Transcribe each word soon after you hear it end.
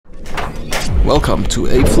Welcome to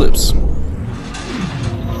 8 Flips.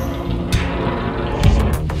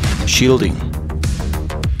 Shielding.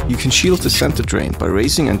 You can shield the center drain by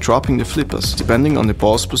raising and dropping the flippers depending on the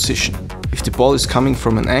ball's position. If the ball is coming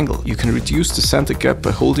from an angle, you can reduce the center gap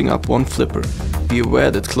by holding up one flipper. Be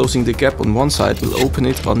aware that closing the gap on one side will open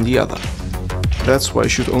it on the other. That's why you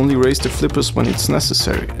should only raise the flippers when it's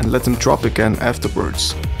necessary and let them drop again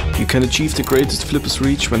afterwards. You can achieve the greatest flipper's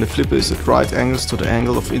reach when the flipper is at right angles to the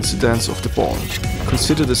angle of incidence of the ball.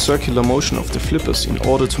 Consider the circular motion of the flippers in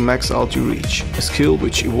order to max out your reach, a skill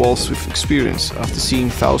which evolves with experience after seeing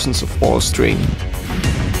thousands of balls training.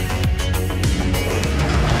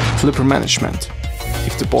 Flipper management.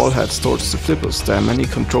 If the ball heads towards the flippers, there are many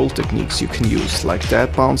control techniques you can use, like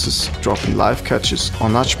dead bounces, dropping live catches or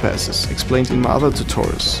nudge passes, explained in my other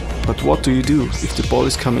tutorials. But what do you do if the ball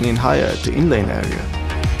is coming in higher at the in-lane area?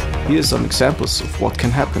 Here are some examples of what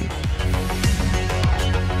can happen.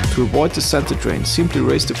 To avoid the center drain, simply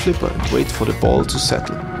raise the flipper and wait for the ball to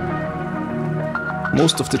settle.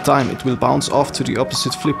 Most of the time it will bounce off to the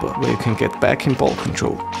opposite flipper, where you can get back in ball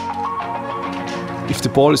control. If the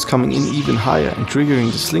ball is coming in even higher and triggering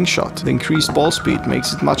the slingshot, the increased ball speed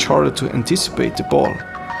makes it much harder to anticipate the ball.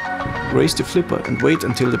 Raise the flipper and wait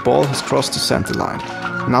until the ball has crossed the center line.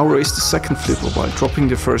 Now raise the second flipper while dropping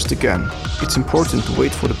the first again. It's important to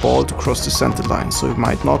wait for the ball to cross the center line, so it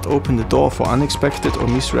might not open the door for unexpected or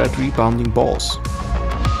misread rebounding balls.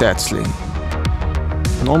 Dead sling.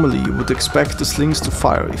 Normally you would expect the slings to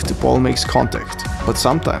fire if the ball makes contact, but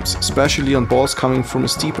sometimes, especially on balls coming from a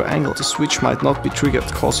steeper angle, the switch might not be triggered,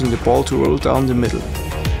 causing the ball to roll down the middle.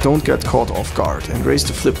 Don't get caught off guard and raise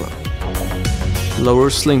the flipper.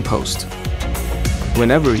 Lower sling post.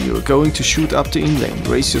 Whenever you are going to shoot up the in-lane,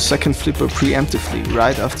 raise your second flipper preemptively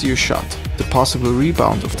right after your shot. The possible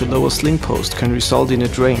rebound of the lower sling post can result in a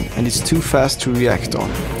drain, and it's too fast to react on.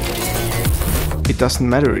 It doesn't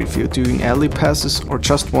matter if you're doing alley passes or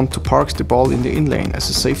just want to park the ball in the in-lane as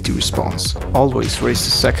a safety response. Always raise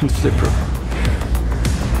the second flipper.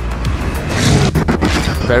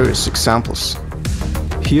 Various examples.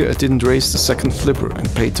 Here I didn't raise the second flipper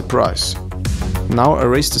and paid the price. Now I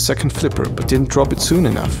raised the second flipper but didn't drop it soon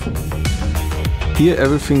enough. Here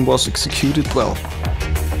everything was executed well.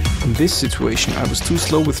 In this situation I was too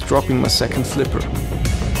slow with dropping my second flipper.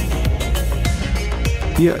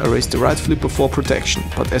 Here I raised the right flipper for protection,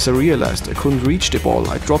 but as I realized I couldn't reach the ball,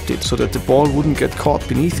 I dropped it so that the ball wouldn't get caught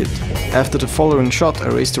beneath it. After the following shot I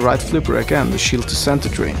raised the right flipper again to shield the center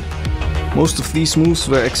drain. Most of these moves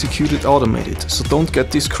were executed automated, so don't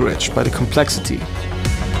get discouraged by the complexity.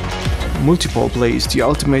 Multi-ball play is the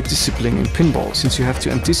ultimate discipline in pinball, since you have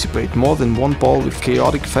to anticipate more than one ball with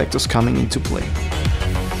chaotic factors coming into play.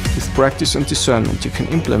 With practice and discernment you can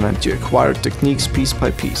implement your acquired techniques piece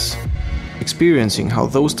by piece. Experiencing how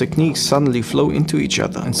those techniques suddenly flow into each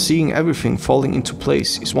other and seeing everything falling into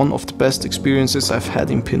place is one of the best experiences I've had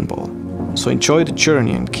in pinball. So enjoy the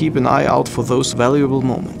journey and keep an eye out for those valuable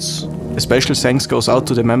moments. A special thanks goes out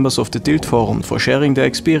to the members of the Tilt Forum for sharing their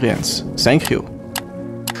experience. Thank you!